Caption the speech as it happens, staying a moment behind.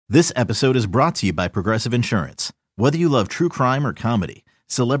This episode is brought to you by Progressive Insurance. Whether you love true crime or comedy,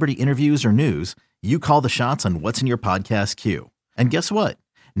 celebrity interviews or news, you call the shots on what's in your podcast queue. And guess what?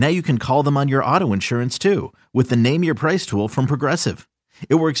 Now you can call them on your auto insurance too with the Name Your Price tool from Progressive.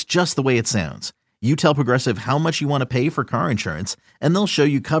 It works just the way it sounds. You tell Progressive how much you want to pay for car insurance, and they'll show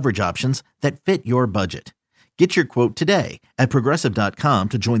you coverage options that fit your budget. Get your quote today at Progressive.com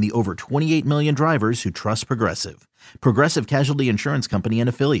to join the over 28 million drivers who trust Progressive. Progressive Casualty Insurance Company and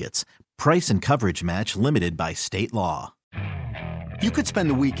Affiliates. Price and coverage match limited by state law. You could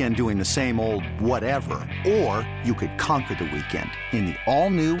spend the weekend doing the same old whatever, or you could conquer the weekend in the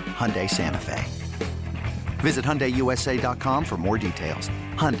all-new Hyundai Santa Fe. Visit HyundaiUSA.com for more details.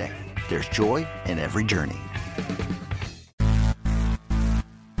 Hyundai, there's joy in every journey.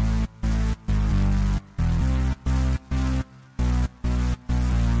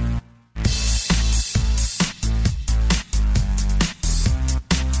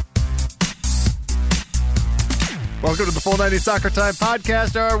 Welcome to the Full 90 Soccer Time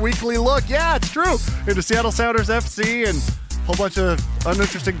podcast, our weekly look. Yeah, it's true. Into Seattle Sounders FC and a whole bunch of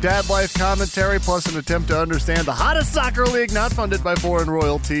uninteresting dad life commentary, plus an attempt to understand the hottest soccer league not funded by foreign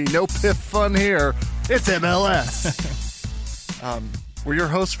royalty. No piff fun here. It's MLS. We're your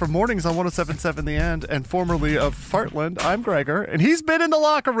hosts for mornings on 107.7 The End and formerly of Fartland. I'm Gregor, and he's been in the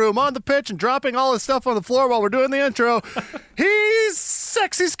locker room on the pitch and dropping all his stuff on the floor while we're doing the intro. He's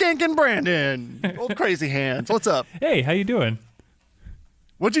sexy skanking Brandon. Old crazy hands. What's up? Hey, how you doing?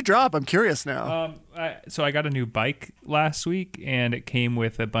 What'd you drop? I'm curious now. So I got a new bike last week, and it came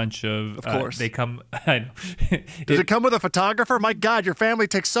with a bunch of. Of course, they come. I know. Does it come with a photographer? My God, your family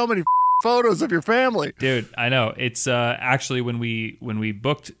takes so many photos of your family, dude. I know. It's actually when we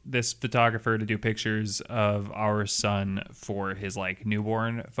booked this photographer to do pictures of our son for his like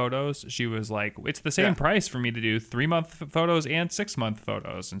newborn photos. She was like, "It's the same price for me to do 3-month photos and 6-month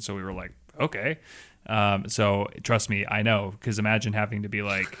photos," and so we were like, "Okay." So trust me, I know, because imagine having to be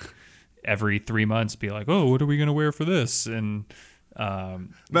like every 3 months be like, oh, what are we going to wear for this? And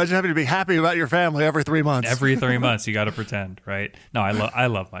imagine having to be happy about your family every 3 months. Every 3 months, you got to pretend, right? No, I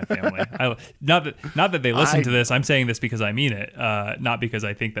love my family. Not that they listen to this. I'm saying this because I mean it, not because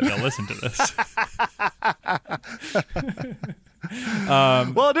I think that they'll listen to this.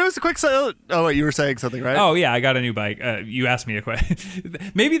 Well, do us a quick. Oh, wait, you were saying something, right? Oh yeah, I got a new bike. You asked me a question.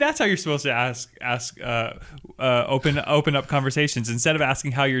 Maybe that's how you're supposed to ask. Open up conversations instead of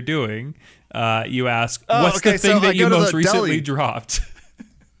asking how you're doing. You ask, what's the thing that you most recently dropped?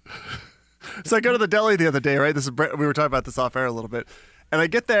 So I go to the deli the other day, right? We were talking about this off air a little bit. And I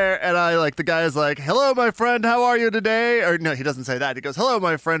get there, and the guy is like, hello, my friend, how are you today? Or no, he doesn't say that. He goes, hello,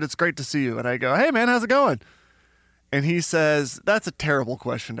 my friend, it's great to see you. And I go, hey, man, how's it going? And he says, that's a terrible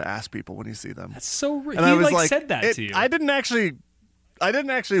question to ask people when you see them. That's so rude. And I was like said that to you. I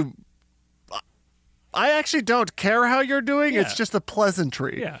actually don't care how you're doing. Yeah. It's just a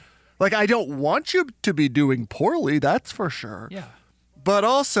pleasantry. Yeah. Like, I don't want you to be doing poorly, that's for sure. Yeah. But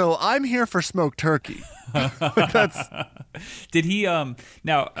also, I'm here for smoked turkey. Did he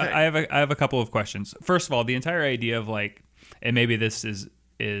now I have a couple of questions. First of all, the entire idea of like, and maybe this is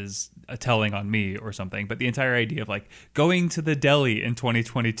a telling on me or something, but the entire idea of like going to the deli in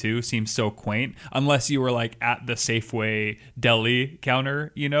 2022 seems so quaint, unless you were like at the Safeway deli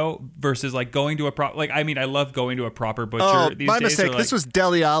counter, versus like going to I love going to a proper butcher these days. My mistake. This was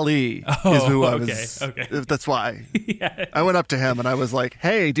Deli Ali is who I was. Okay. That's why. Yeah. I went up to him and I was like,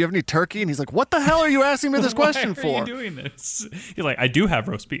 hey, do you have any turkey? And he's like, what the hell are you asking me this question for? Why are you doing this? He's like, I do have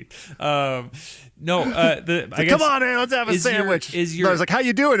roast beef. No, I guess, come on in, let's have a sandwich. I was like, how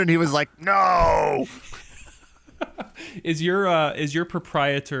you doing? And he was like, no. Is your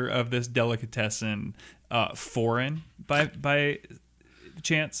proprietor of this delicatessen foreign by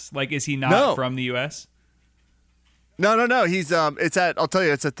chance? Like, is he not from the U.S.? No. He's I'll tell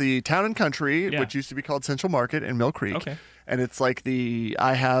you, it's at the Town and Country, which used to be called Central Market in Mill Creek. Okay. And it's like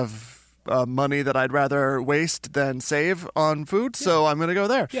I have money that I'd rather waste than save on food, so I'm going to go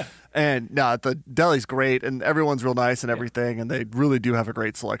there. Yeah. And the deli's great, and everyone's real nice and everything, and they really do have a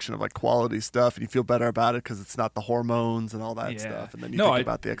great selection of like quality stuff, and you feel better about it because it's not the hormones and all that stuff. And then you think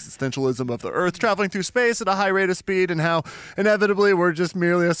about the existentialism of the Earth traveling through space at a high rate of speed, and how inevitably we're just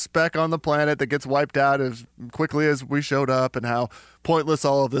merely a speck on the planet that gets wiped out as quickly as we showed up, and how pointless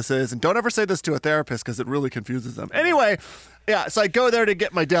all of this is. And don't ever say this to a therapist because it really confuses them. Anyway. Yeah, so I go there to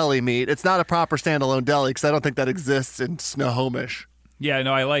get my deli meat. It's not a proper standalone deli because I don't think that exists in Snohomish. Yeah,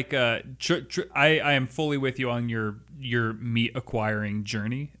 no, I like. I am fully with you on your meat acquiring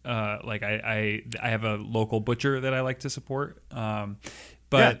journey. I have a local butcher that I like to support.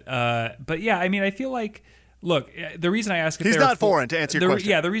 But yeah, I mean, I feel like Look, the reason I ask if He's they're not foreign, to answer your question.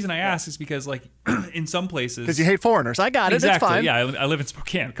 Yeah, the reason I ask is because, like, in some places, Because you hate foreigners. I got it. exactly. It's fine. Yeah, I live in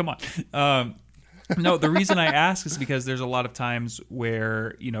Spokane. Come on. No, the reason I ask is because there's a lot of times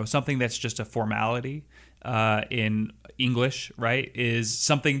where, you know, something that's just a formality in English, right, is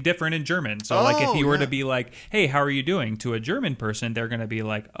something different in German. So, like, if you were to be like, hey, how are you doing? To a German person, they're going to be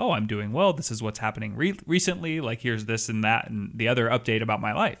like, oh, I'm doing well. This is what's happening recently. Like, here's this and that and the other update about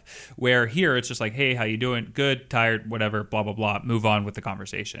my life. Where here, it's just like, hey, how you doing? Good, tired, whatever, blah, blah, blah. Move on with the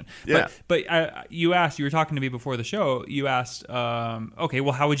conversation. Yeah. But you were talking to me before the show, you asked, okay,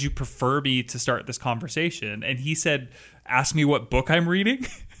 well, how would you prefer me to start this conversation? And he said, ask me what book I'm reading.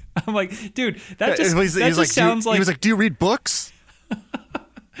 I'm like, dude, that just sounds like... He was like, do you read books?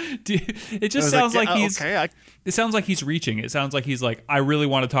 It just sounds like he's... Okay, It sounds like he's reaching. It sounds like he's like, I really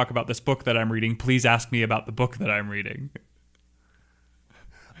want to talk about this book that I'm reading. Please ask me about the book that I'm reading.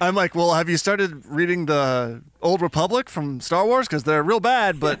 I'm like, well, have you started reading the Old Republic from Star Wars? Because they're real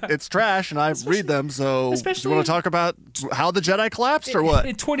bad, but it's trash, and I read them. So do you want to talk about how the Jedi collapsed or what?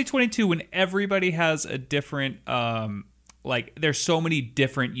 In 2022, when everybody has a different... like, there's so many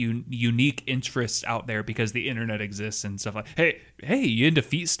different unique interests out there because the internet exists and stuff like, hey, you into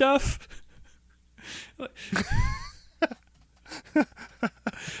feet stuff?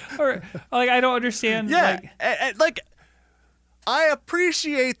 Or, like, I don't understand. Yeah, like, I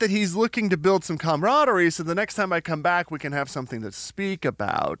appreciate that he's looking to build some camaraderie so the next time I come back, we can have something to speak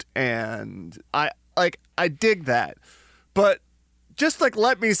about. And I dig that. But just, like,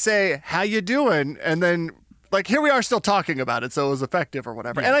 let me say, how you doing? And then... like, here we are still talking about it, so it was effective or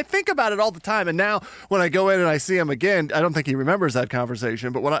whatever. Yeah. And I think about it all the time. And now when I go in and I see him again, I don't think he remembers that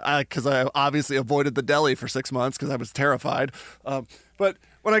conversation. But when because I obviously avoided the deli for 6 months because I was terrified. But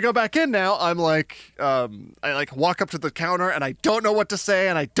when I go back in now, I'm like, I like walk up to the counter and I don't know what to say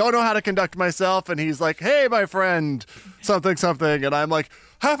and I don't know how to conduct myself. And he's like, hey, my friend, something. And I'm like,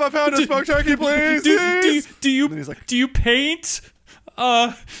 half a pound of smoked turkey, please. Do you paint?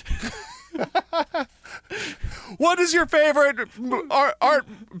 What is your favorite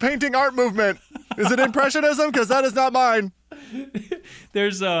painting art movement? Is it Impressionism? Because that is not mine.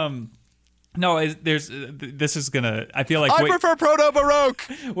 There's this is gonna. I feel like I prefer Proto-Baroque.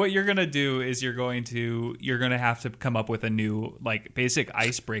 What you're gonna do is you're gonna have to come up with a new, like, basic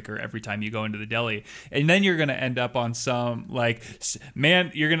icebreaker every time you go into the deli, and then you're gonna end up on some, like,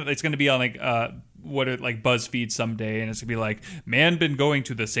 man. It's gonna be on, like, like BuzzFeed someday, and it's gonna be like, man been going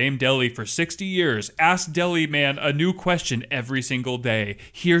to the same deli for 60 years. Ask deli man a new question every single day.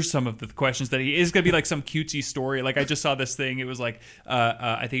 Here's some of the questions that he is gonna be, like, some cutesy story. Like, I just saw this thing. It was like,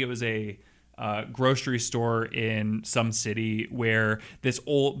 I think it was a grocery store in some city where the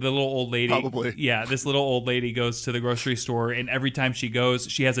little old lady, this little old lady goes to the grocery store, and every time she goes,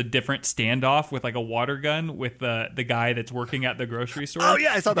 she has a different standoff with, like, a water gun with the guy that's working at the grocery store. Oh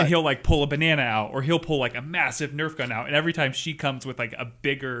yeah, I saw that. And he'll, like, pull a banana out, or he'll pull, like, a massive Nerf gun out, and every time she comes with, like, a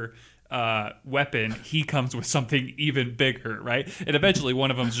bigger weapon, he comes with something even bigger, right? And eventually one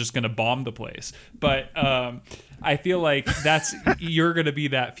of them is just going to bomb the place. But I feel like you're going to be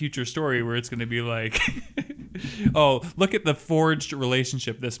that future story where it's going to be like, oh, look at the forged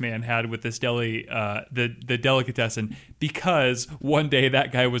relationship this man had with this deli, the delicatessen, because one day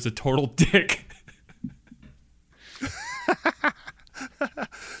that guy was a total dick.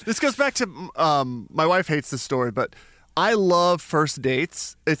 This goes back to my wife hates this story, but I love first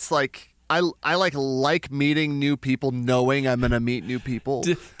dates. It's like I like meeting new people, knowing I'm going to meet new people.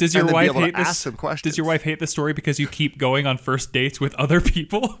 Does your wife hate this? Ask them questions. Does your wife hate this story because you keep going on first dates with other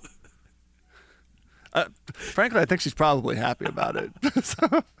people? Frankly, I think she's probably happy about it.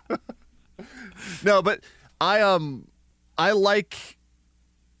 No, but I like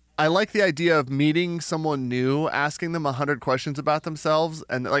the idea of meeting someone new, asking them 100 questions about themselves,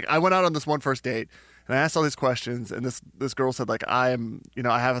 and, like, I went out on this one first date. And I asked all these questions, and this girl said, like, I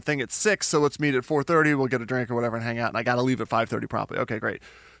have a thing at 6, so let's meet at 4:30. We'll get a drink or whatever and hang out. And I got to leave at 5:30 promptly. Okay, great.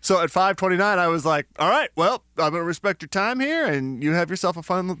 So at 5:29, I was like, all right, well, I'm going to respect your time here, and you have yourself a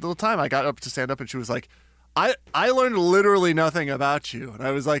fun little time. I got up to stand up, and she was like, I learned literally nothing about you. And I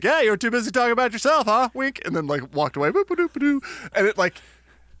was like, yeah, you were too busy talking about yourself, huh? Wink. And then, like, walked away. And it, like,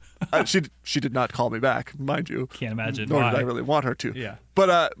 she did not call me back, mind you. Can't imagine nor why. did I really want her to. Yeah.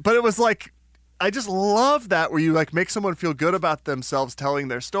 But it was like, I just love that, where you, like, make someone feel good about themselves telling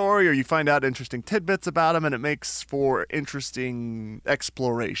their story, or you find out interesting tidbits about them, and it makes for interesting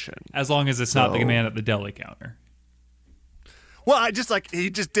exploration. As long as it's not the man at the deli counter. Well, I just, like,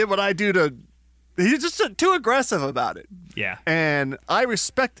 he just did what I do to... He's just too aggressive about it. Yeah. And I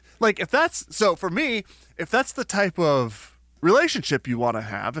respect... Like, for me, if that's the type of relationship you want to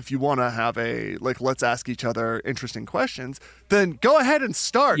have, if you want to have a, like, let's ask each other interesting questions, then go ahead and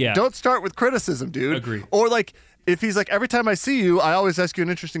start. Yeah. Don't start with criticism, dude. Agree. Or, like, if he's like, every time I see you, I always ask you an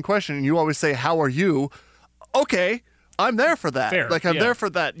interesting question and you always say, how are you? Okay, I'm there for that. Fair, Like, I'm yeah. there for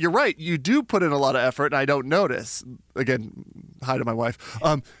that. You're right. You do put in a lot of effort and I don't notice. Again, hi to my wife.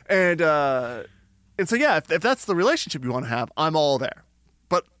 And so, yeah, if that's the relationship you want to have, I'm all there.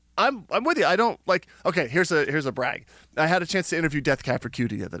 But I'm with you. I don't like. Okay, here's a brag. I had a chance to interview Death Cab for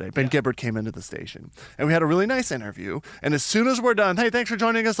Cutie the other day. Ben Gibbard came into the station, and we had a really nice interview. And as soon as we're done, hey, thanks for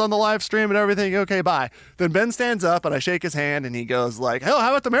joining us on the live stream and everything. Okay, bye. Then Ben stands up, and I shake his hand, and he goes like, "Oh, how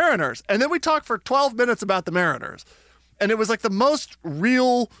about the Mariners?" And then we talk for 12 minutes about the Mariners, and it was like the most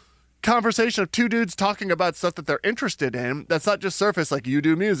real conversation of two dudes talking about stuff that they're interested in. That's not just surface, like you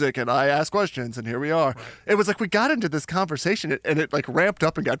do music and I ask questions and here we are. Right. It was like we got into this conversation and it like ramped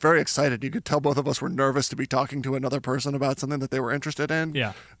up and got very excited. You could tell both of us were nervous to be talking to another person about something that they were interested in.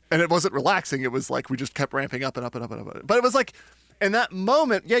 Yeah. And it wasn't relaxing. It was like we just kept ramping up and up and up and up. But it was like in that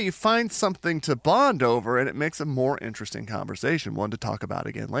moment, yeah, you find something to bond over and it makes a more interesting conversation, one to talk about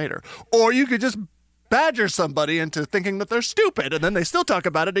again later. Or you could just badger somebody into thinking that they're stupid, and then they still talk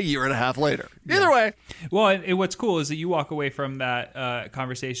about it a year and a half later. Either way. Well, and what's cool is that you walk away from that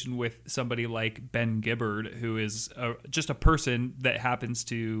conversation with somebody like Ben Gibbard, who is just a person that happens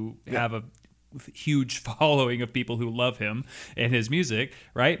to have a huge following of people who love him and his music,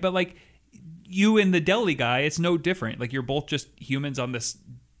 right? But like you and the deli guy, it's no different. Like you're both just humans on this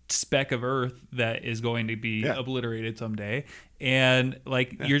speck of earth that is going to be obliterated someday, and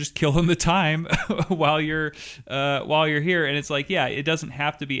like you're just killing the time while you're here. And it's like, yeah, it doesn't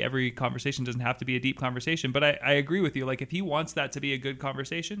have to be, every conversation doesn't have to be a deep conversation, but I agree with you. Like if he wants that to be a good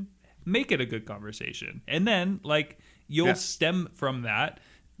conversation, make it a good conversation, and then like you'll stem from that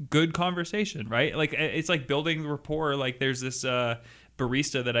good conversation, right? Like it's like building rapport. Like there's this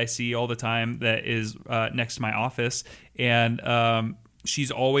barista that I see all the time that is next to my office, and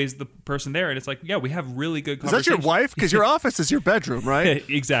she's always the person there, and it's like, yeah, we have really good conversations. Is that your wife? Because your office is your bedroom, right?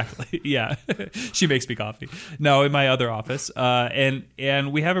 Exactly. Yeah, she makes me coffee. No, in my other office,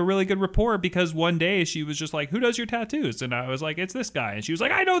 and we have a really good rapport because one day she was just like, "Who does your tattoos?" And I was like, "It's this guy," and she was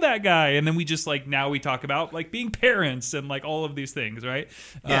like, "I know that guy." And then we just like now we talk about like being parents and like all of these things, right?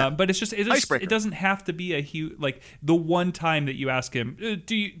 Yeah. But it doesn't have to be a huge, like the one time that you ask him,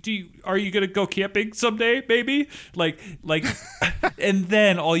 are you gonna go camping someday, maybe? Like. And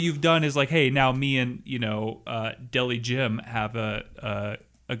then all you've done is like, hey, now me and Deli Jim have a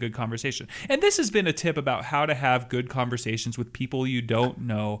good conversation. And this has been a tip about how to have good conversations with people you don't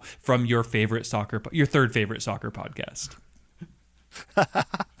know from your third favorite soccer podcast.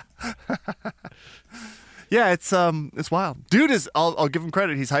 Yeah, it's wild. Dude is, I'll give him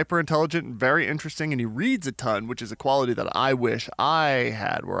credit. He's hyper intelligent and very interesting, and he reads a ton, which is a quality that I wish I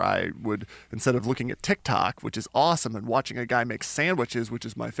had, where I would, instead of looking at TikTok, which is awesome, and watching a guy make sandwiches, which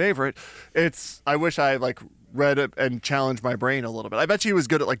is my favorite, I wish I like read it and challenged my brain a little bit. I bet you he was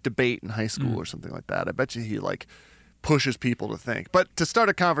good at like debate in high school or something like that. I bet you he like pushes people to think. But to start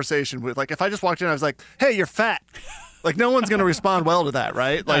a conversation with, like, if I just walked in and I was like, hey, you're fat. Like, no one's going to respond well to that,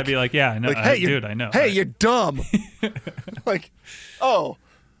 right? Like, I'd be like, yeah, I know. Like, hey, dude, I know. Hey, right? You're dumb. Like, oh,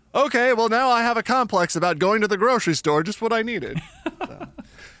 okay, well, now I have a complex about going to the grocery store, just what I needed. So.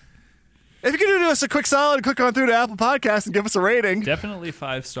 If you can do us a quick solid and click on through to Apple Podcasts and give us a rating. Definitely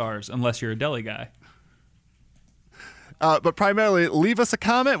 5 stars, unless you're a deli guy. But primarily, leave us a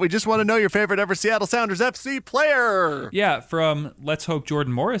comment. We just want to know your favorite ever Seattle Sounders FC player. Yeah, from let's hope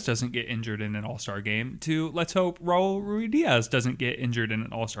Jordan Morris doesn't get injured in an All-Star game to let's hope Raul Ruidiaz doesn't get injured in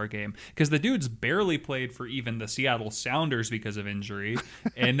an All-Star game. Because the dude's barely played for even the Seattle Sounders because of injury.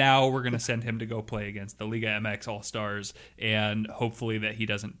 And now we're going to send him to go play against the Liga MX All-Stars. And hopefully that he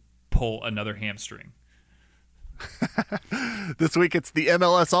doesn't pull another hamstring. This week it's the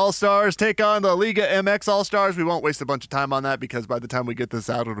MLS All-Stars take on the Liga MX All-Stars. We won't waste a bunch of time on that because by the time we get this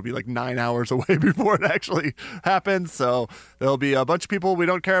out, it'll be like 9 hours away before it actually happens. So there'll be a bunch of people we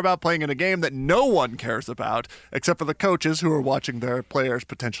don't care about playing in a game that no one cares about, except for the coaches who are watching their players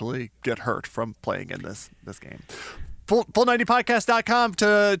potentially get hurt from playing in this game. Full90podcast.com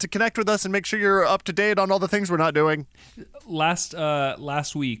to connect with us and make sure you're up to date on all the things we're not doing.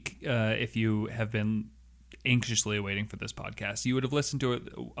 Last week, if you have been anxiously waiting for this podcast, you would have listened to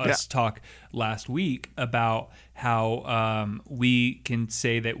us talk last week about how we can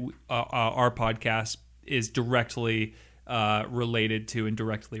say that our podcast is directly related to and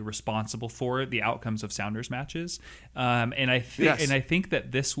directly responsible for the outcomes of Sounders matches. And I think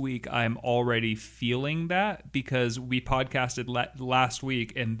that this week I'm already feeling that because we podcasted last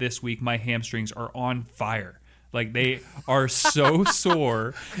week, and this week my hamstrings are on fire. Like, they are so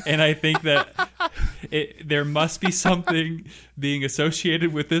sore, and I think that there must be something being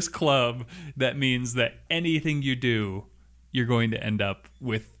associated with this club that means that anything you do, you're going to end up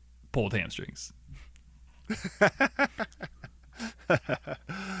with pulled hamstrings.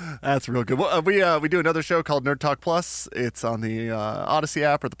 That's real good. Well, we do another show called Nerd Talk Plus. It's on the Odyssey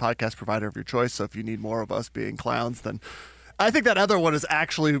app or the podcast provider of your choice. So if you need more of us being clowns, then I think that other one is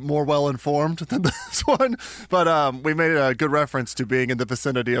actually more well-informed than this one. But we made a good reference to being in the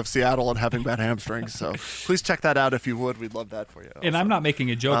vicinity of Seattle and having bad hamstrings. So please check that out if you would. We'd love that for you. And I'm not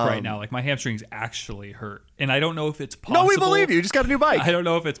making a joke right now. Like, my hamstrings actually hurt. And I don't know if it's possible. No, we believe you. You just got a new bike. I don't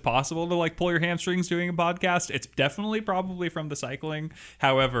know if it's possible to, like, pull your hamstrings doing a podcast. It's definitely probably from the cycling.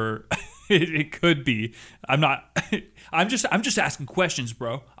 However, it could be. I'm just asking questions,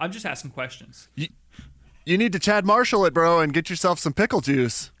 bro. I'm just asking questions. You need to Chad Marshall it, bro, and get yourself some pickle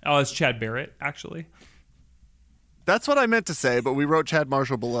juice. Oh, it's Chad Barrett, actually. That's what I meant to say, but we wrote Chad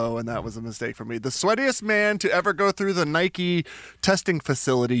Marshall below, and that was a mistake for me. The sweatiest man to ever go through the Nike testing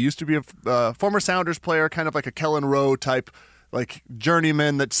facility used to be a former Sounders player, kind of like a Kellen Rowe type, like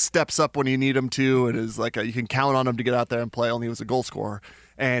journeyman that steps up when you need him to, and is like you can count on him to get out there and play. Only he was a goal scorer,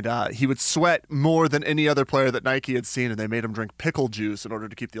 and he would sweat more than any other player that Nike had seen, and they made him drink pickle juice in order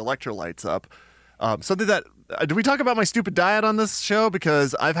to keep the electrolytes up. Something that did we talk about my stupid diet on this show?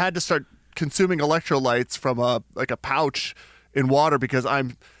 Because I've had to start consuming electrolytes from a pouch in water because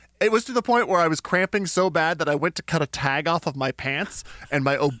it was to the point where I was cramping so bad that I went to cut a tag off of my pants and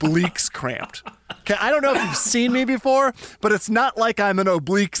my obliques cramped. Okay, I don't know if you've seen me before, but it's not like I'm an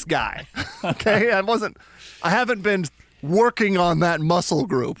obliques guy. Okay, I haven't been working on that muscle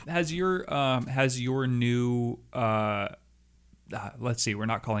group. Has your new let's see, we're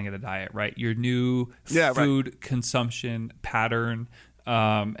not calling it a diet, right? Your new food consumption pattern,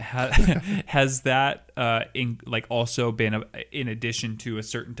 has that also been in addition to a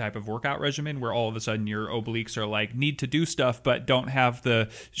certain type of workout regimen where all of a sudden your obliques are like, need to do stuff but don't have the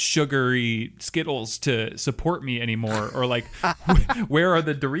sugary Skittles to support me anymore? Or like, where are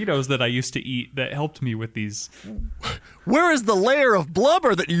the Doritos that I used to eat that helped me with these? Where is the layer of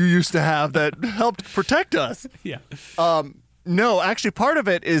blubber that you used to have that helped protect us? Yeah. No, actually, part of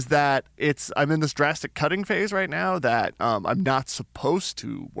it is that I'm in this drastic cutting phase right now that I'm not supposed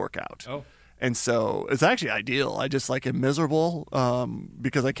to work out. Oh. And so it's actually ideal. I just am miserable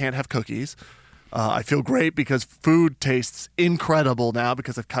because I can't have cookies. I feel great because food tastes incredible now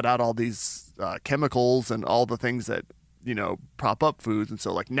because I've cut out all these chemicals and all the things that, prop up foods. And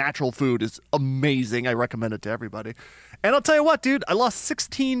so natural food is amazing. I recommend it to everybody. And I'll tell you what, dude, I lost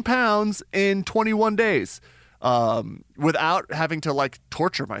 16 pounds in 21 days. Without having to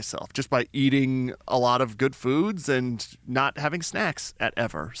torture myself, just by eating a lot of good foods and not having snacks at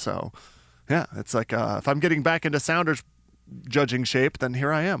ever. So yeah, it's if I'm getting back into Sounders judging shape, then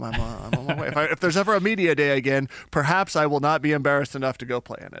here I am. I'm on my way. If there's ever a media day again, perhaps I will not be embarrassed enough to go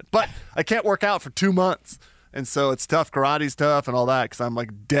play in it, but I can't work out for 2 months. And so it's tough. Karate's tough and all that because I'm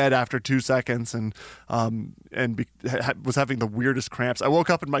dead after 2 seconds and was having the weirdest cramps. I woke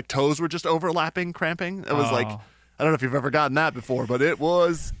up and my toes were just overlapping, cramping. It was I don't know if you've ever gotten that before, but it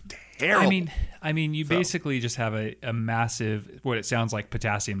was terrible. I mean, you basically just have a massive, what it sounds like,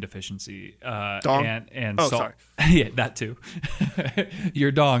 potassium deficiency. Dong? And oh, salt. Sorry. Yeah, that too.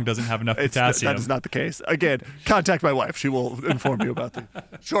 Your dong doesn't have enough potassium. That is not the case. Again, contact my wife. She will inform you about the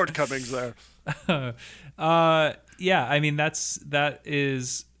shortcomings there. Yeah, I mean, that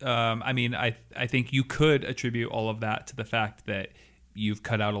is. I think you could attribute all of that to the fact that you've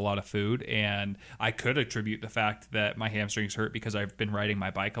cut out a lot of food, and I could attribute the fact that my hamstrings hurt because I've been riding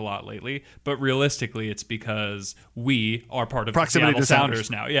my bike a lot lately. But realistically, it's because we are part of Proximity the Seattle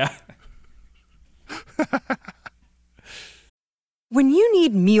Sounders now. Yeah. When you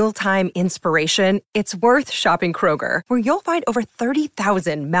need mealtime inspiration, it's worth shopping Kroger, where you'll find over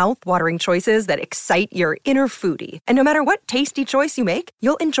 30,000 mouth-watering choices that excite your inner foodie. And no matter what tasty choice you make,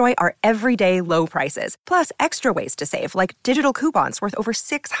 you'll enjoy our everyday low prices, plus extra ways to save, like digital coupons worth over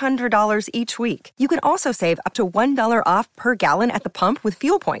 $600 each week. You can also save up to $1 off per gallon at the pump with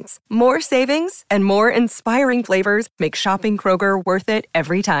fuel points. More savings and more inspiring flavors make shopping Kroger worth it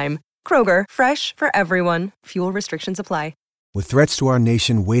every time. Kroger, fresh for everyone. Fuel restrictions apply. With threats to our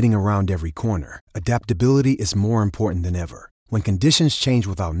nation waiting around every corner, adaptability is more important than ever. When conditions change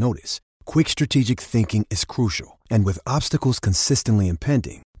without notice, quick strategic thinking is crucial. And with obstacles consistently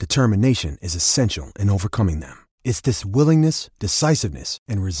impending, determination is essential in overcoming them. It's this willingness, decisiveness,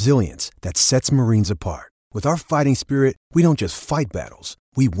 and resilience that sets Marines apart. With our fighting spirit, we don't just fight battles,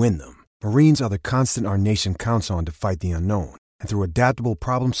 we win them. Marines are the constant our nation counts on to fight the unknown. And through adaptable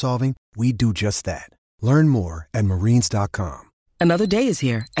problem solving, we do just that. Learn more at marines.com. Another day is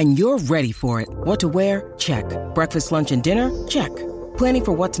here, and you're ready for it. What to wear? Check. Breakfast, lunch, and dinner? Check. Planning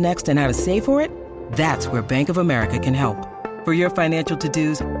for what's next and how to save for it? That's where Bank of America can help. For your financial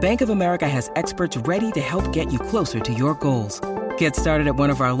to-dos, Bank of America has experts ready to help get you closer to your goals. Get started at one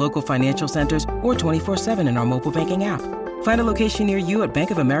of our local financial centers or 24/7 in our mobile banking app. Find a location near you at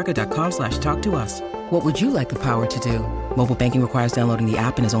bankofamerica.com/talktous. What would you like the power to do? Mobile banking requires downloading the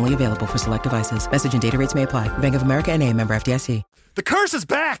app and is only available for select devices. Message and data rates may apply. Bank of America N.A., member FDIC. The curse is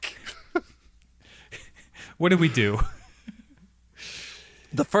back. What did we do?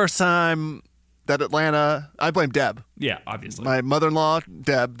 The first time that Atlanta, I blame Deb. Yeah, obviously. My mother-in-law,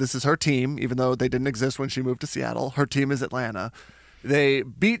 Deb, this is her team, even though they didn't exist when she moved to Seattle. Her team is Atlanta. They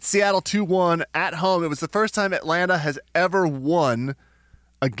beat Seattle 2-1 at home. It was the first time Atlanta has ever won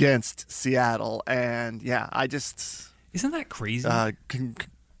against Seattle. And yeah, I just... Isn't that crazy?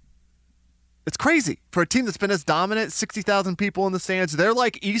 It's crazy for a team that's been as dominant, 60,000 people in the stands. They're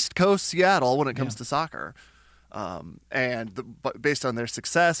like East Coast Seattle when it comes to soccer. Based on their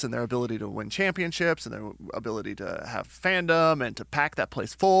success and their ability to win championships and their ability to have fandom and to pack that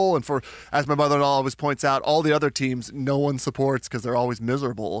place full. And for, as my mother-in-law always points out, all the other teams no one supports because they're always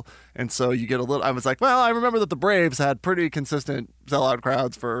miserable. And so you get a little, I was like, well, I remember that the Braves had pretty consistent sellout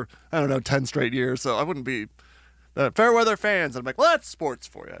crowds for, 10 straight years. So I wouldn't be fair weather fans. And I'm like, well, that's sports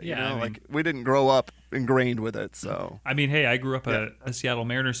for you. Yeah, you know, we didn't grow up ingrained with it. So I mean, hey, I grew up a Seattle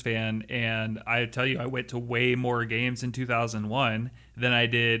Mariners fan, and I tell you, I went to way more games in 2001 than I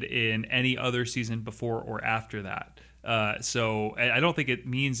did in any other season before or after that. So I don't think it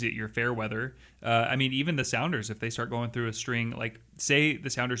means that you're fair weather. I mean, even the Sounders, if they start going through a string, like say the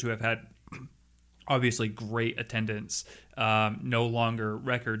Sounders who have had obviously great attendance, no longer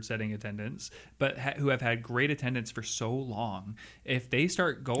record-setting attendance, but who have had great attendance for so long. If they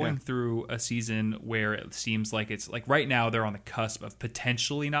start going through a season where it seems like it's like right now they're on the cusp of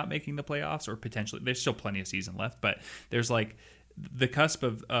potentially not making the playoffs, or potentially there's still plenty of season left, but there's like the cusp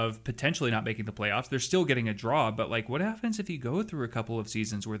of potentially not making the playoffs. They're still getting a draw, but like what happens if you go through a couple of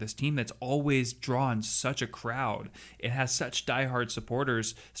seasons where this team that's always drawn such a crowd, it has such diehard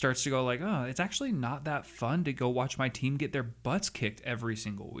supporters, starts to go like, oh, it's actually not that fun to go watch my team get their butts kicked every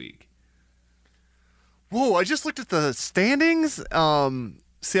single week. Whoa, I just looked at the standings.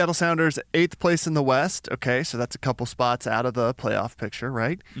 Seattle Sounders 8th place in the West. Okay, so that's a couple spots out of the playoff picture,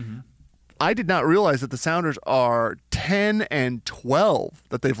 right? Mm-hmm. I did not realize that the Sounders are 10-12,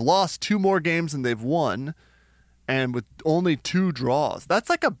 that they've lost 2 more games than they've won, and with only 2 draws. That's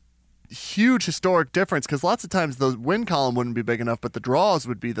like a huge historic difference, because lots of times the win column wouldn't be big enough, but the draws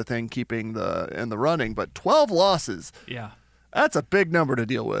would be the thing keeping in the running. But 12 losses, that's a big number to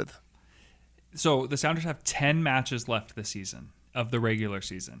deal with. So the Sounders have 10 matches left this season of the regular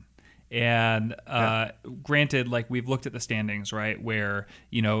season. And granted, like we've looked at the standings, right, where,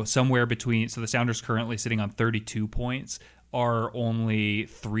 somewhere between, so the Sounders currently sitting on 32 points are only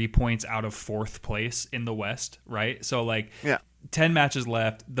 3 points out of 4th place in the West, right? So 10 matches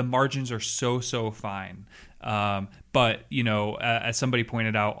left. The margins are so fine. But, as somebody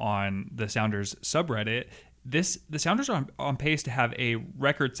pointed out on the Sounders subreddit, the Sounders are on pace to have a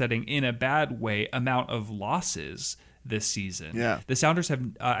record-setting, in a bad way, amount of losses this season. Yeah. The Sounders have,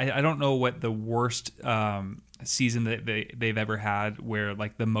 I don't know what the worst season that they've ever had, where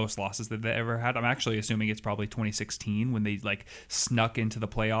like the most losses that they ever had. I'm actually assuming it's probably 2016 when they like snuck into the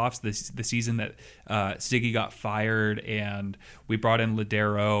playoffs, the season that Siggy got fired and we brought in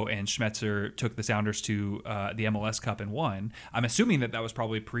Ladero and Schmetzer took the Sounders to the MLS Cup and won. I'm assuming that was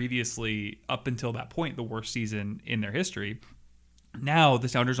probably previously, up until that point, the worst season in their history. Now the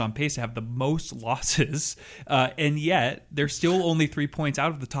Sounders are on pace to have the most losses, and yet they're still only 3 points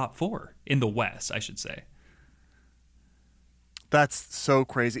out of the top 4 in the West, I should say. That's so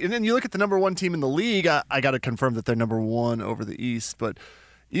crazy. And then you look at the number 1 team in the league. I got to confirm that they're number 1 over the East, but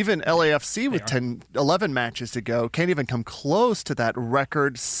even LAFC with 11 matches to go can't even come close to that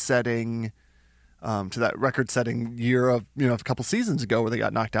record-setting year of a couple seasons ago where they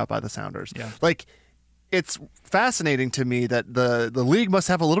got knocked out by the Sounders. Yeah. It's fascinating to me that the league must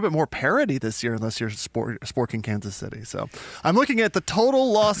have a little bit more parity this year, unless you're Sporting Kansas City. So I'm looking at the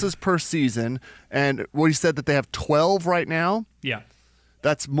total losses per season, and what you said that they have 12 right now. Yeah.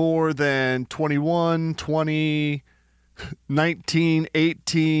 That's more than 21, 20, 19,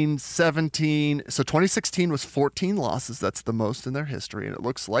 18, 17. So 2016 was 14 losses. That's the most in their history, and it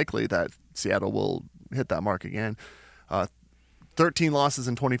looks likely that Seattle will hit that mark again. 13 losses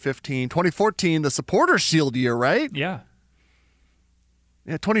in 2015. 2014, the Supporters' Shield year, right? Yeah.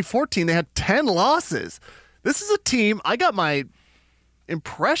 Yeah, 2014, they had 10 losses. This is a team, I got my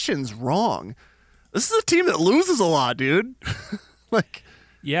impressions wrong. This is a team that loses a lot, dude. Like,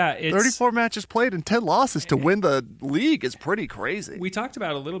 yeah, it's 34 matches played and 10 losses to win the league is pretty crazy. We talked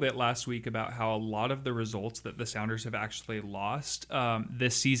about a little bit last week about how a lot of the results that the Sounders have actually lost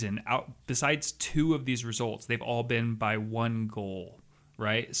this season, besides 2 of these results, they've all been by 1 goal.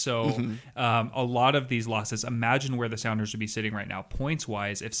 Right. So a lot of these losses, imagine where the Sounders would be sitting right now, points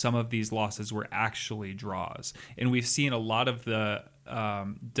wise, if some of these losses were actually draws. And we've seen a lot of the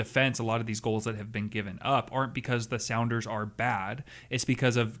defense, a lot of these goals that have been given up aren't because the Sounders are bad. It's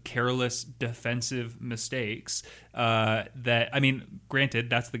because of careless defensive mistakes that, I mean, granted,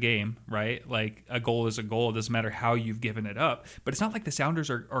 that's the game, right? Like a goal is a goal. It doesn't matter how you've given it up. But it's not like the Sounders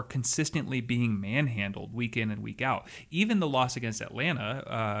are consistently being manhandled week in and week out. Even the loss against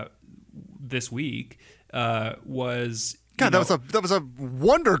Atlanta this week was... God, that was a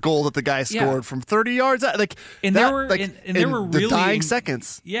wonder goal that the guy scored from 30 yards out. Like, and that, there were like, and there were really dying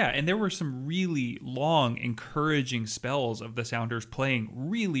seconds. Yeah, and there were some really long, encouraging spells of the Sounders playing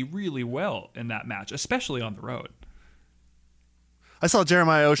really, really well in that match, especially on the road. I saw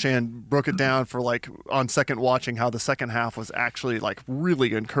Jeremiah Oshan broke it down for like on second watching how the second half was actually like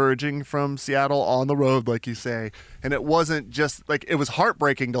really encouraging from Seattle on the road, like you say. And it wasn't just like it was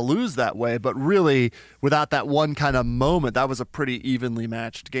heartbreaking to lose that way, but really without that one kind of moment, that was a pretty evenly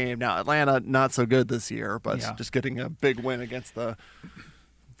matched game. Now, Atlanta, not so good this year, but just getting a big win against the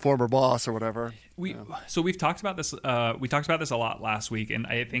former boss or whatever. So we've talked about this. We talked about this a lot last week, and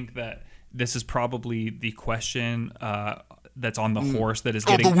I think that this is probably the question that's on the horse that is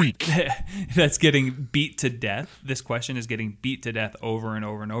getting that's getting beat to death. This question is getting beat to death over and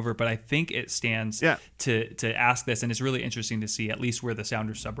over and over. But I think it stands to ask this, and it's really interesting to see at least where the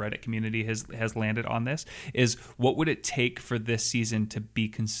Sounders subreddit community has landed on this. Is what would it take for this season to be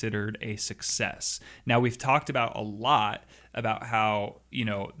considered a success? Now we've talked about a lot about how, you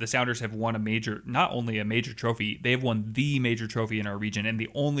know, the Sounders have won not only a major trophy, they've won the major trophy in our region and the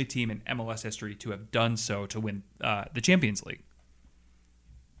only team in MLS history to have done so to win the Champions League.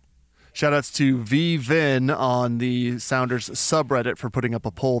 Shoutouts to VVin on the Sounders subreddit for putting up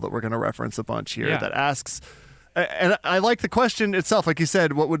a poll that we're going to reference a bunch here that asks, and I like the question itself. Like you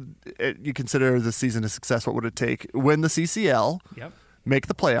said, what would you consider the season a success? What would it take? Win the CCL, make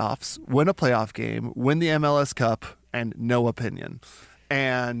the playoffs, win a playoff game, win the MLS Cup, and no opinion.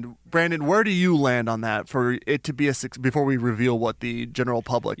 And Brandon, where do you land on that for it to be a success? Before we reveal what the general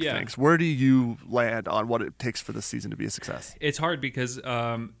public thinks, where do you land on what it takes for the season to be a success? It's hard because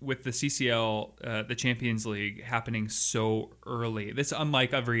with the CCL, the Champions League happening so early, this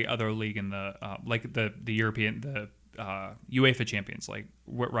unlike every other league in the like the European UEFA Champions League,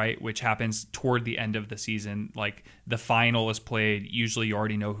 right, which happens toward the end of the season. Like the final is played, usually you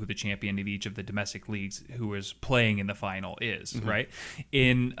already know who the champion of each of the domestic leagues who is playing in the final is, right?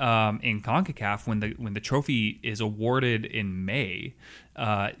 In CONCACAF, when the trophy is awarded in May,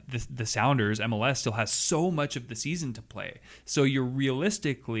 the Sounders MLS still has so much of the season to play. So you're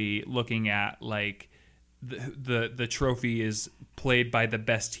realistically looking at like the trophy is played by the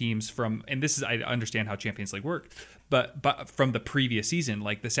best teams from, and this is, I understand how Champions League work, but from the previous season,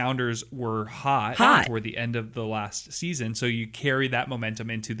 like the Sounders were hot toward the end of the last season, so you carry that momentum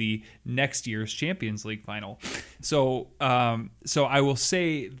into the next year's Champions League final. So I will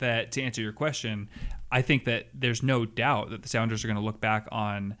say that to answer your question, I think that there's no doubt that the Sounders are going to look back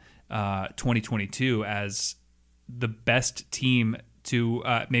on 2022 as the best team to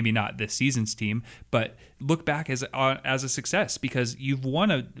maybe not this season's team, but look back as a success because you've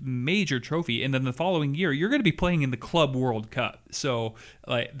won a major trophy, and then the following year you're going to be playing in the Club World Cup. So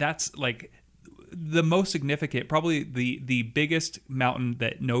like that's like the most significant, probably the biggest mountain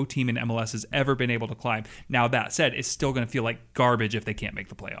that no team in MLS has ever been able to climb. Now that said, it's still going to feel like garbage if they can't make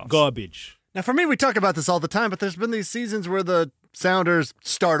the playoffs. Garbage. Now, for me, we talk about this all the time, but there's been these seasons where the Sounders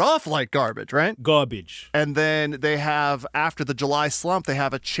start off like garbage, right? Garbage. And then they have, after the July slump, they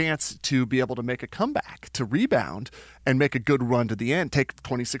have a chance to be able to make a comeback, to rebound, and make a good run to the end. Take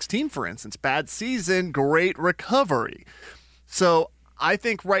 2016, for instance. Bad season, great recovery. So I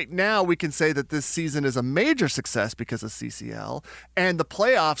think right now we can say that this season is a major success because of CCL, and the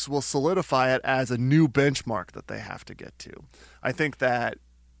playoffs will solidify it as a new benchmark that they have to get to. I think that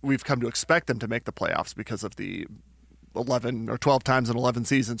we've come to expect them to make the playoffs because of the 11 or 12 times in 11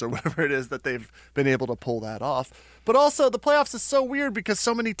 seasons or whatever it is that they've been able to pull that off. But also the playoffs is so weird because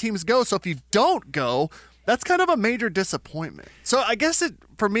so many teams go. So if you don't go, that's kind of a major disappointment. So I guess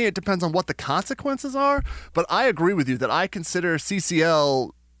for me, it depends on what the consequences are. But I agree with you that I consider CCL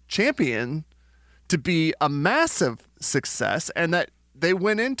champion to be a massive success and that they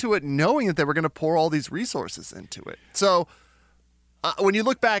went into it knowing that they were going to pour all these resources into it. So when you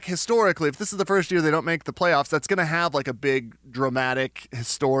look back historically, if this is the first year they don't make the playoffs, that's going to have like a big, dramatic,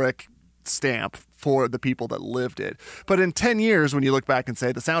 historic stamp for the people that lived it. But in 10 years, when you look back and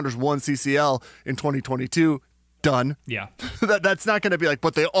say the Sounders won CCL in 2022, done. Yeah. That's not going to be like,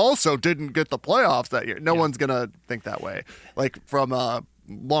 but they also didn't get the playoffs that year. No one's going to think that way. Like from a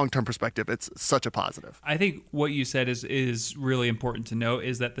long-term perspective, it's such a positive. I think what you said is really important to note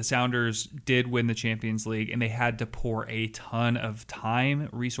is that the Sounders did win the Champions League, and they had to pour a ton of time,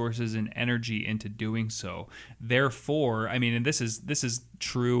 resources, and energy into doing so. Therefore, I mean, and this is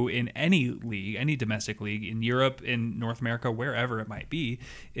true in any league, any domestic league, in Europe, in North America, wherever it might be,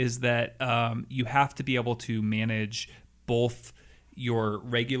 is that you have to be able to manage both your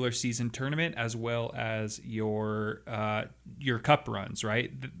regular season tournament as well as your cup runs,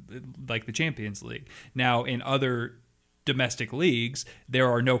 right? Like the Champions League. Now, in other domestic leagues, there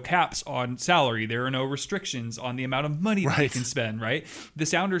are no caps on salary. There are no restrictions on the amount of money that they can spend, right? The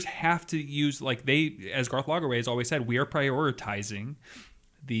Sounders have to use, like as Garth Lagerwey has always said, we are prioritizing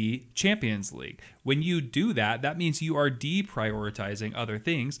the Champions League. When you do that, that means you are deprioritizing other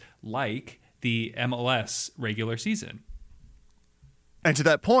things like the MLS regular season. And to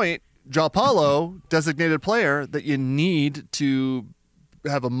that point, João Paulo, designated player that you need to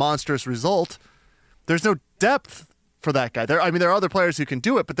have a monstrous result, there's no depth for that guy. There are other players who can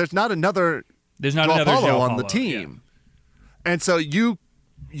do it, but there's not another João Paulo on the team. Yeah. And so you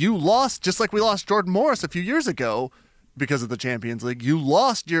lost, just like we lost Jordan Morris a few years ago because of the Champions League. You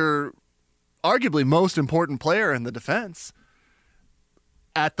lost your arguably most important player in the defense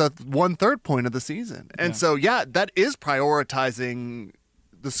at the 1/3 point of the season. And so, that is prioritizing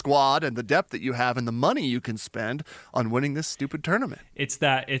the squad and the depth that you have and the money you can spend on winning this stupid tournament. It's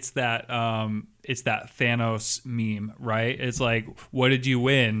that Thanos meme, right? It's like, what did you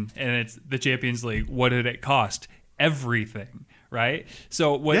win? And it's the Champions League. What did it cost? Everything, right?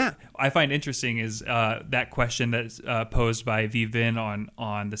 So what I find interesting is that question that's posed by VVin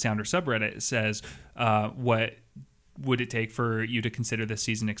on the Sounder subreddit says, what would it take for you to consider this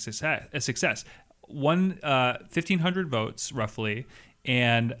season a success? 1,500 votes roughly,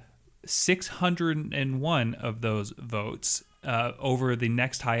 and 601 of those votes over the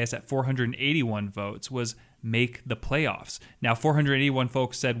next highest at 481 votes was make the playoffs. Now, 481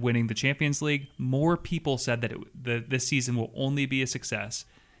 folks said winning the Champions League. More people said that this season will only be a success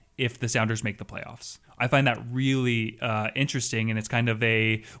if the Sounders make the playoffs. I find that really interesting, and it's kind of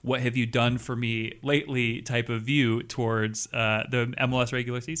a what have you done for me lately type of view towards the MLS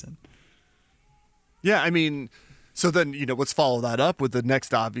regular season. Yeah, I mean, so then, let's follow that up with the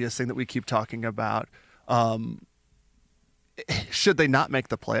next obvious thing that we keep talking about. Should they not make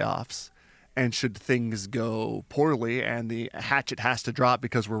the playoffs, and should things go poorly and the hatchet has to drop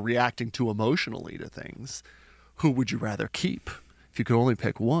because we're reacting too emotionally to things, who would you rather keep? If you could only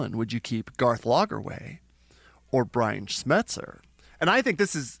pick one, would you keep Garth Lagerwey or Brian Schmetzer? And I think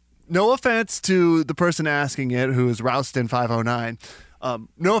this is, no offense to the person asking it, who is Roustin509.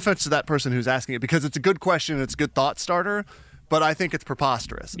 No offense to that person who's asking it, because it's a good question and it's a good thought starter, but I think it's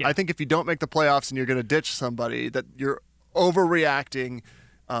preposterous. Yeah. I think if you don't make the playoffs and you're going to ditch somebody, that you're overreacting.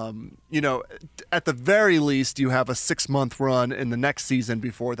 At the very least, you have a 6-month run in the next season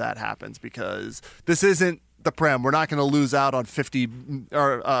before that happens, because this isn't the Prem. We're not going to lose out on $1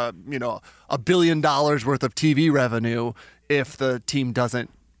 billion worth of TV revenue if the team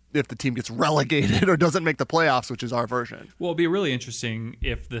gets relegated or doesn't make the playoffs, which is our version. Well, it'll be really interesting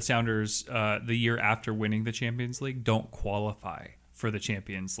if the Sounders, the year after winning the Champions League, don't qualify for the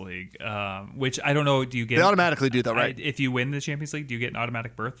Champions League, which I don't know. Do you get? They automatically do that, right? If you win the Champions League, do you get an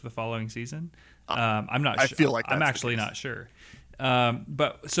automatic berth the following season? I'm not. I feel like that's I'm actually not sure.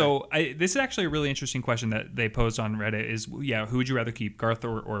 This is actually a really interesting question that they posed on Reddit is, who would you rather keep, Garth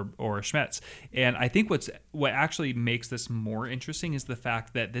or Schmetz? And I think what actually makes this more interesting is the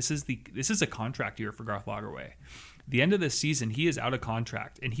fact that this is a contract year for Garth Lagerwey. The end of this season, he is out of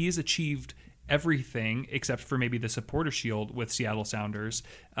contract, and he has achieved everything except for maybe the supporter shield with Seattle Sounders.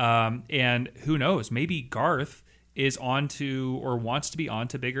 And who knows, maybe Garth is on to, or wants to be on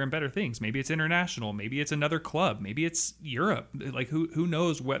to, bigger and better things. Maybe it's international. Maybe it's another club. Maybe it's Europe. Like who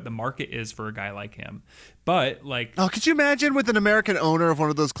knows what the market is for a guy like him. But could you imagine with an American owner of one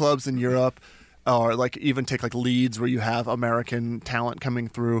of those clubs in Europe, or even take Leeds, where you have American talent coming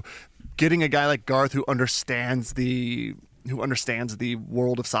through, getting a guy like Garth who understands the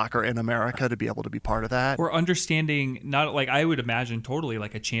world of soccer in America to be able to be part of that. Or understanding, not I would imagine totally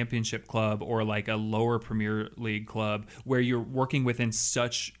a championship club or a lower Premier League club where you're working within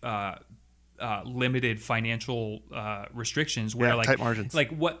such limited financial restrictions where tight margins.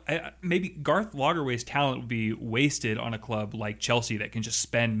 Like maybe Garth Lagerwey's talent would be wasted on a club like Chelsea that can just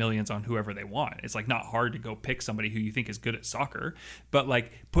spend millions on whoever they want. It's like not hard to go pick somebody who you think is good at soccer, but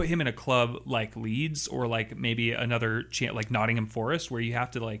like put him in a club like Leeds or like maybe another like Nottingham Forest where you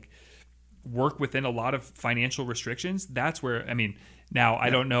have to like work within a lot of financial restrictions. That's where, I mean, now I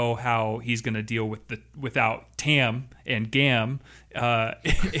don't know how he's going to deal with without Tam and Gam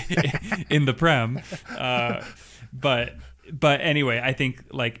in the Prem, but anyway, I think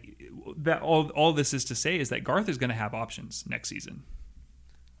like that. All this is to say is that Garth is going to have options next season.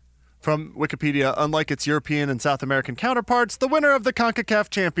 From Wikipedia, unlike its European and South American counterparts, the winner of the CONCACAF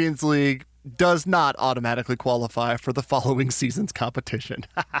Champions League does not automatically qualify for the following season's competition.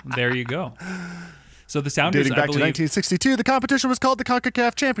 There you go. So the Sounders, dating back to 1962, the competition was called the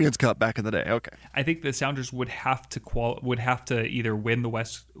CONCACAF Champions Cup back in the day. Okay, I think the Sounders would have to either win the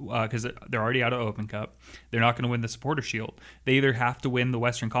West because they're already out of Open Cup. They're not going to win the Supporter Shield. They either have to win the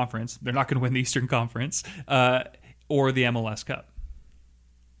Western Conference. They're not going to win the Eastern Conference, or the MLS Cup.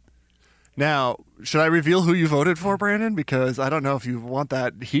 Now, should I reveal who you voted for, Brandon? Because I don't know if you want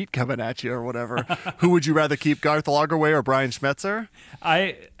that heat coming at you or whatever. Who would you rather keep, Garth Lagerwey or Brian Schmetzer?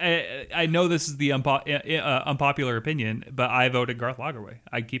 I know this is the unpopular opinion, but I voted Garth Lagerwey.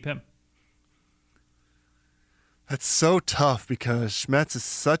 I'd keep him. That's so tough because Schmetz is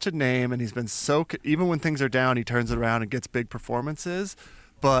such a name, and he's been so... Even when things are down, he turns it around and gets big performances.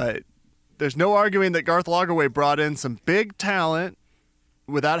 But there's no arguing that Garth Lagerwey brought in some big talent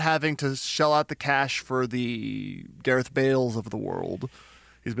without having to shell out the cash for the Gareth Bales of the world.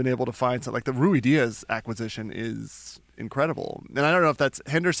 He's been able to find something like the Rui Diaz acquisition is incredible. And I don't know if that's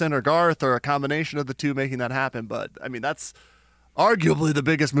Henderson or Garth or a combination of the two making that happen, but I mean, that's arguably the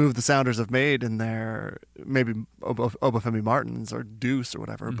biggest move the Sounders have made in their, maybe Obafemi Martins or Deuce or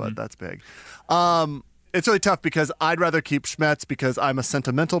whatever, but that's big. It's really tough because I'd rather keep Schmetz because I'm a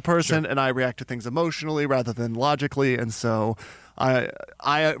sentimental person and I react to things emotionally rather than logically. And so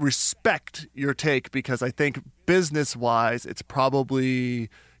I respect your take because I think business-wise it's probably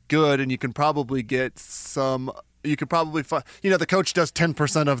good and you can probably get some... You could probably find, the coach does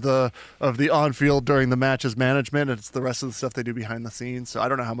 10% of the on-field during the match's management, and it's the rest of the stuff they do behind the scenes. So I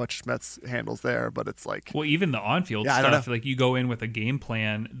don't know how much Schmetz handles there, but it's like... Well, even the on-field stuff, like you go in with a game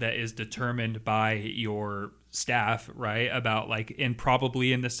plan that is determined by your staff, right? About like, and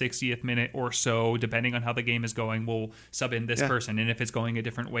probably in the 60th minute or so, depending on how the game is going, we'll sub in this person. And if it's going a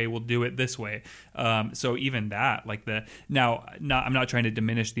different way, we'll do it this way. So even that, like I'm not trying to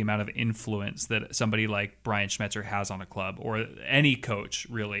diminish the amount of influence that somebody like Brian Schmetzer has on a club or any coach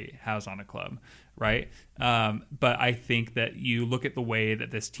really has on a club. Right. But I think that you look at the way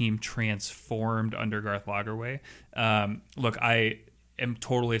that this team transformed under Garth Lagerwey. Look, I am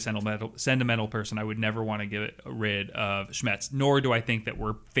totally a sentimental person. I would never want to get rid of Schmetz, nor do I think that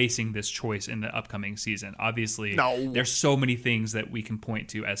we're facing this choice in the upcoming season. Obviously, there's so many things that we can point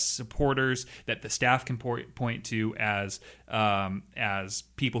to as supporters, that the staff can point to as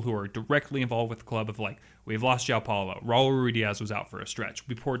people who are directly involved with the club of like, we've lost João Paulo. Raul Ruidiaz was out for a stretch.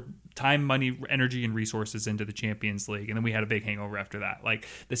 We poured time, money, energy, and resources into the Champions League, and then we had a big hangover after that. Like,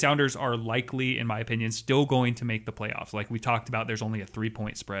 the Sounders are likely, in my opinion, still going to make the playoffs. Like we talked about, there's only a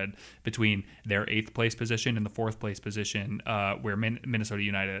 3-point spread between their 8th place position and the 4th place position where Minnesota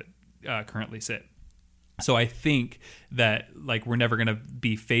United currently sit. So I think that like we're never going to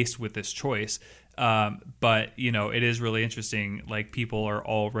be faced with this choice. But, it is really interesting. Like, people are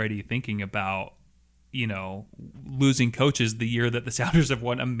already thinking about losing coaches the year that the Sounders have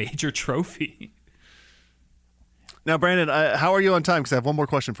won a major trophy. Now, Brandon, how are you on time? Because I have one more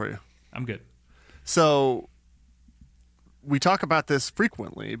question for you. I'm good. So we talk about this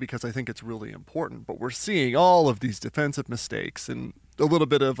frequently because I think it's really important, but we're seeing all of these defensive mistakes and a little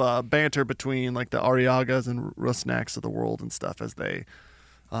bit of banter between like the Arriagas and Rusnaks of the world and stuff as they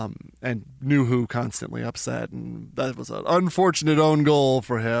and Nuhu constantly upset. And that was an unfortunate own goal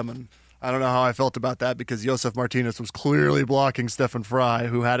for him. And I don't know how I felt about that because Josef Martinez was clearly blocking Stefan Frei,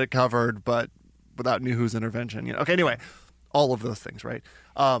 who had it covered, but without Nuhu's intervention. Okay, anyway, all of those things, right?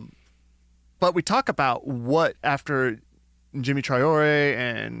 But we talk about what after Jimmy Traore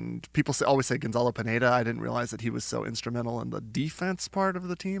and people always say Gonzalo Pineda. I didn't realize that he was so instrumental in the defense part of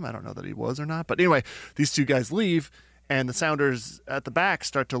the team. I don't know that he was or not. But anyway, these two guys leave. And the Sounders at the back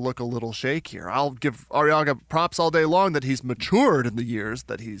start to look a little shakier. I'll give Arriaga props all day long that he's matured in the years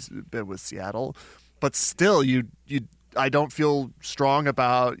that he's been with Seattle. But still, I don't feel strong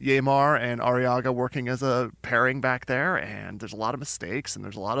about Yeimar and Arriaga working as a pairing back there. And there's a lot of mistakes and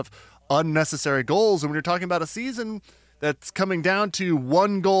there's a lot of unnecessary goals. And when you're talking about a season that's coming down to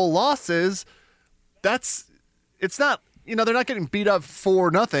 1-goal losses, it's not, they're not getting beat up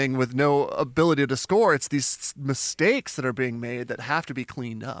 4-0 with no ability to score. It's these mistakes that are being made that have to be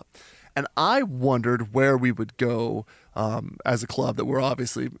cleaned up. And I wondered where we would go as a club that we're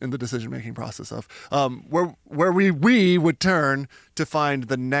obviously in the decision-making process of, where we would turn to find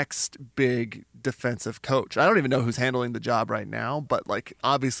the next big defensive coach. I don't even know who's handling the job right now, but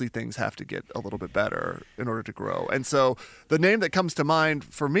obviously things have to get a little bit better in order to grow. And so the name that comes to mind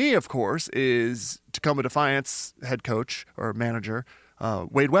for me, of course, is Tacoma Defiance head coach or manager,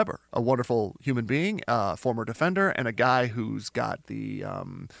 Wade Weber, a wonderful human being, former defender, and a guy who's got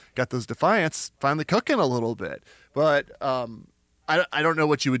those Defiance finally cooking a little bit. But I don't know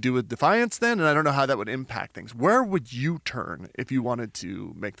what you would do with Defiance then, and I don't know how that would impact things. Where would you turn if you wanted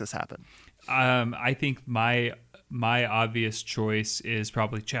to make this happen? I think my obvious choice is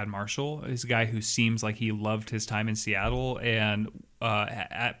probably Chad Marshall. He's a guy who seems like he loved his time in Seattle, and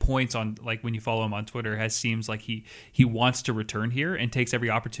at points on when you follow him on Twitter, seems like he wants to return here and takes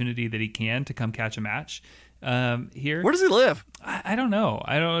every opportunity that he can to come catch a match here. Where does he live? I don't know.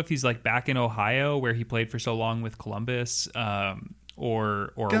 I don't know if he's back in Ohio where he played for so long with Columbus.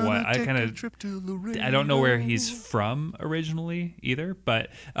 Or what? I don't know where he's from originally either. But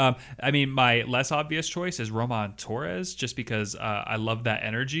my less obvious choice is Roman Torres, just because I love that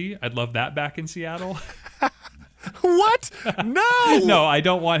energy. I'd love that back in Seattle. What? No, no, I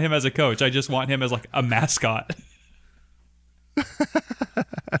don't want him as a coach. I just want him as a mascot.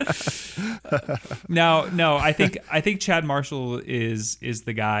 No, I think Chad Marshall is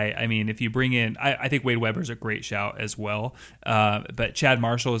the guy. I mean, if you bring in, I think Wade Weber's a great shout as well. But Chad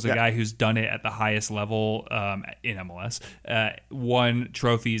Marshall is a guy who's done it at the highest level in MLS. Won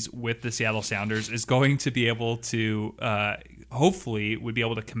trophies with the Seattle Sounders, is going to be able to hopefully would be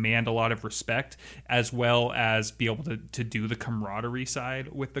able to command a lot of respect, as well as be able to do the camaraderie side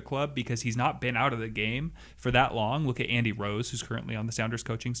with the club, because he's not been out of the game for that long. Look at Andy Rose, who's currently on the Sounders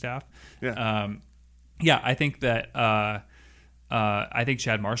coaching staff. I think that I think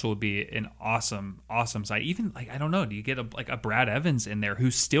Chad Marshall would be an awesome side. Even I don't know, do you get a Brad Evans in there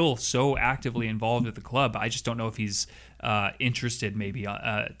who's still so actively involved with the club? I just don't know if he's interested maybe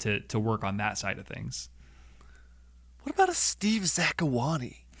to work on that side of things. What about a Steve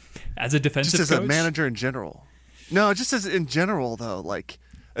Zakuani as a defensive just as coach? A manager in general? No, just as in general though.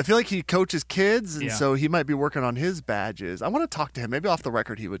 I feel like he coaches kids, and so he might be working on his badges. I want to talk to him. Maybe off the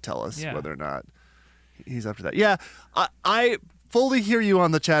record he would tell us whether or not he's up to that. Yeah, I fully hear you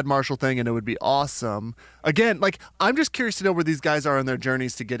on the Chad Marshall thing, and it would be awesome. Again, I'm just curious to know where these guys are in their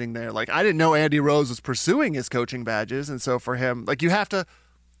journeys to getting there. I didn't know Andy Rose was pursuing his coaching badges, and so for him, you have to –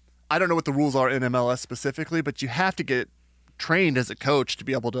 I don't know what the rules are in MLS specifically, but you have to get trained as a coach to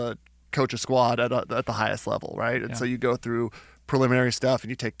be able to coach a squad at the highest level, right? And so you go through preliminary stuff and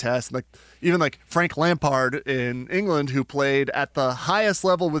you take tests. Even Frank Lampard in England, who played at the highest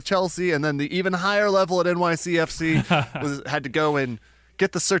level with Chelsea and then the even higher level at NYCFC, had to go and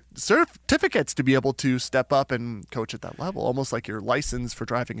get the certificates to be able to step up and coach at that level, almost like your license for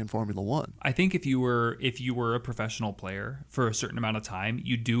driving in Formula One. I think if you were a professional player for a certain amount of time,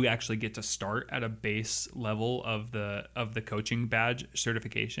 you do actually get to start at a base level of the coaching badge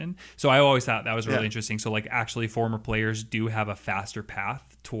certification. So I always thought that was really interesting. So actually former players do have a faster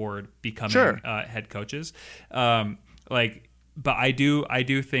path toward becoming head coaches. But I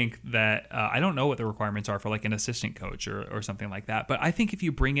do think that I don't know what the requirements are for an assistant coach or something like that. But I think if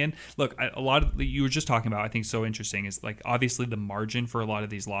you bring in, a lot of you were just talking about, I think so interesting is obviously the margin for a lot of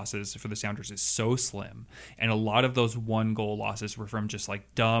these losses for the Sounders is so slim, and a lot of those 1-goal losses were from just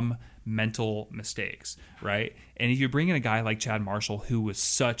dumb mental mistakes, right? And if you bring in a guy like Chad Marshall, who was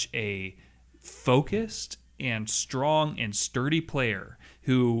such a focused and strong and sturdy player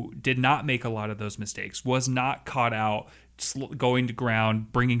who did not make a lot of those mistakes, was not caught out going to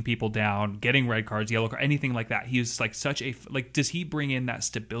ground, bringing people down, getting red cards, yellow cards, anything like that. He was such a does he bring in that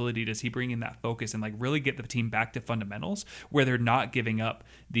stability? Does he bring in that focus and really get the team back to fundamentals where they're not giving up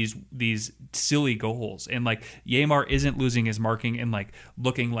these silly goals? And Yeimar isn't losing his marking and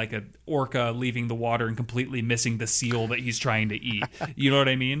looking like a orca leaving the water and completely missing the seal that he's trying to eat. You know what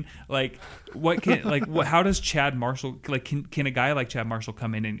I mean? How does Chad Marshall can a guy like Chad Marshall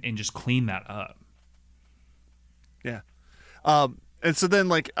come in and just clean that up? Yeah. And so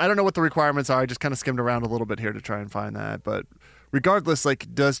then, I don't know what the requirements are. I just kind of skimmed around a little bit here to try and find that. But regardless,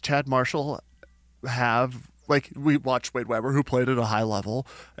 does Chad Marshall have, we watched Wade Weber, who played at a high level,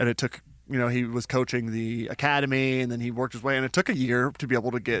 and it took, he was coaching the academy, and then he worked his way, and it took a year to be able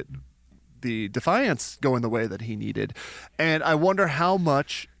to get the Defiance going the way that he needed. And I wonder how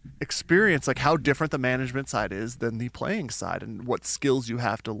much experience, like how different the management side is than the playing side, and what skills you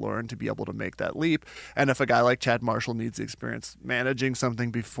have to learn to be able to make that leap. And if a guy like Chad Marshall needs the experience managing something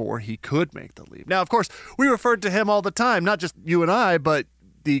before he could make the leap. Now, of course, we referred to him all the time, not just you and I, but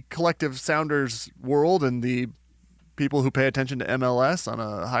the collective Sounders world and the people who pay attention to MLS on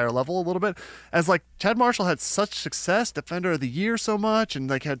a higher level a little bit, as like Chad Marshall had such success, Defender of the Year so much, and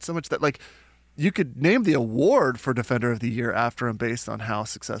like had so much that like you could name the award for Defender of the Year after him based on how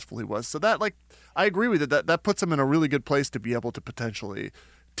successful he was. So that, like, I agree with you, that puts him in a really good place to be able to potentially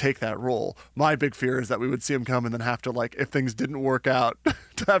take that role. My big fear is that we would see him come and then have to, like, if things didn't work out,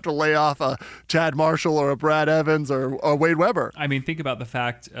 to have to lay off a Chad Marshall or a Brad Evans or a Wade Weber. I mean, think about the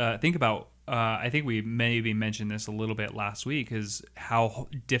fact, I think we maybe mentioned this a little bit last week, is how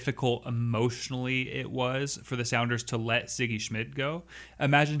difficult emotionally it was for the Sounders to let Sigi Schmid go.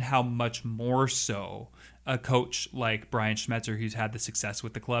 Imagine how much more so a coach like Brian Schmetzer, who's had the success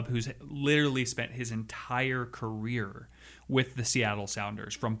with the club, who's literally spent his entire career with the Seattle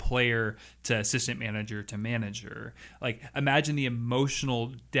Sounders, from player to assistant manager to manager. Like, imagine the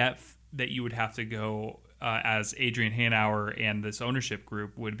emotional depth that you would have to go as Adrian Hanauer and this ownership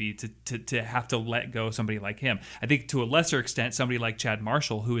group would be to have to let go somebody like him. I think to a lesser extent, somebody like Chad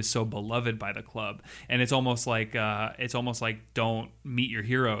Marshall, who is so beloved by the club. And it's almost like don't meet your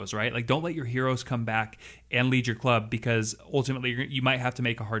heroes, right? Like, don't let your heroes come back and lead your club, because ultimately you might have to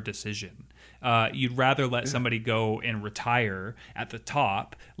make a hard decision. You'd rather let somebody go and retire at the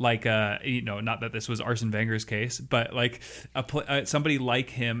top, like not that this was Arsene Wenger's case, but like somebody like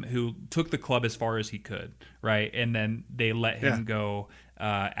him who took the club as far as he could, right? And then they let him go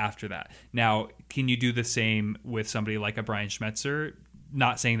after that. Now, can you do the same with somebody like a Brian Schmetzer?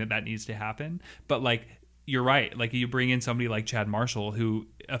 Not saying that needs to happen, but like, you're right. Like, you bring in somebody like Chad Marshall, who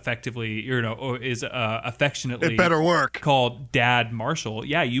effectively, is affectionately, it better work, called Dad Marshall.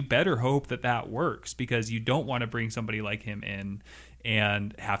 Yeah, you better hope that works, because you don't want to bring somebody like him in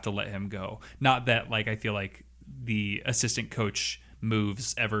and have to let him go. Not that, like, I feel like the assistant coach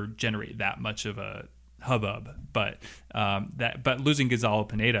moves ever generate that much of a hubbub, but losing Gonzalo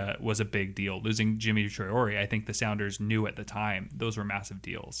Pineda was a big deal. Losing Jimmy Traore, I think the Sounders knew at the time those were massive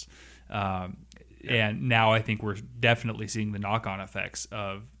deals. And now I think we're definitely seeing the knock-on effects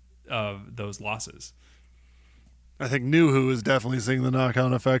of those losses. I think Nuhu is definitely seeing the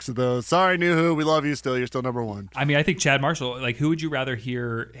knock-on effects of those. Sorry, Nuhu, we love you still. You're still number one. I mean, I think Chad Marshall, like, who would you rather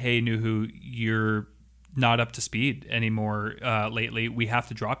hear, hey, Nuhu, you're not up to speed anymore lately. We have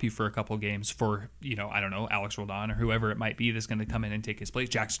to drop you for a couple games for, I don't know, Alex Roldan or whoever it might be that's going to come in and take his place,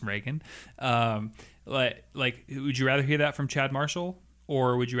 Jackson Reagan. Like, would you rather hear that from Chad Marshall,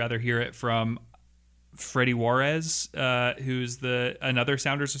 or would you rather hear it from Freddie Juarez, who's another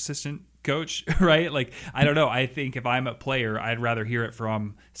Sounders assistant coach, right? Like, I don't know. I think if I'm a player, I'd rather hear it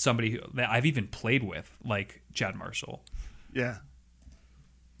from somebody that I've even played with, like Chad Marshall. Yeah.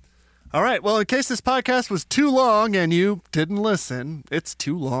 All right. Well, in case this podcast was too long and you didn't listen, it's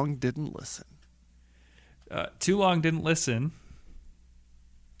Too Long Didn't Listen. Too Long Didn't Listen.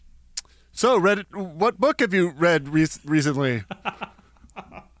 So, what book have you read recently?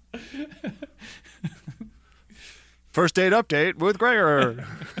 First date update with Gregor.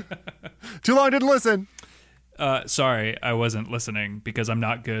 Too Long Didn't Listen. Sorry, I wasn't listening because I'm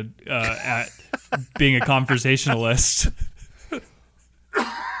not good at being a conversationalist.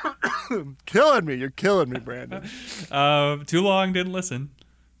 Killing me. You're killing me, Brandon. Too Long Didn't Listen.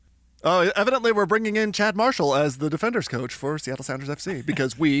 Oh, evidently we're bringing in Chad Marshall as the defenders coach for Seattle Sounders FC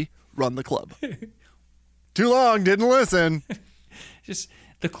because we run the club. Too Long Didn't Listen. Just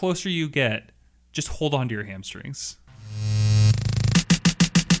the closer you get, just hold on to your hamstrings.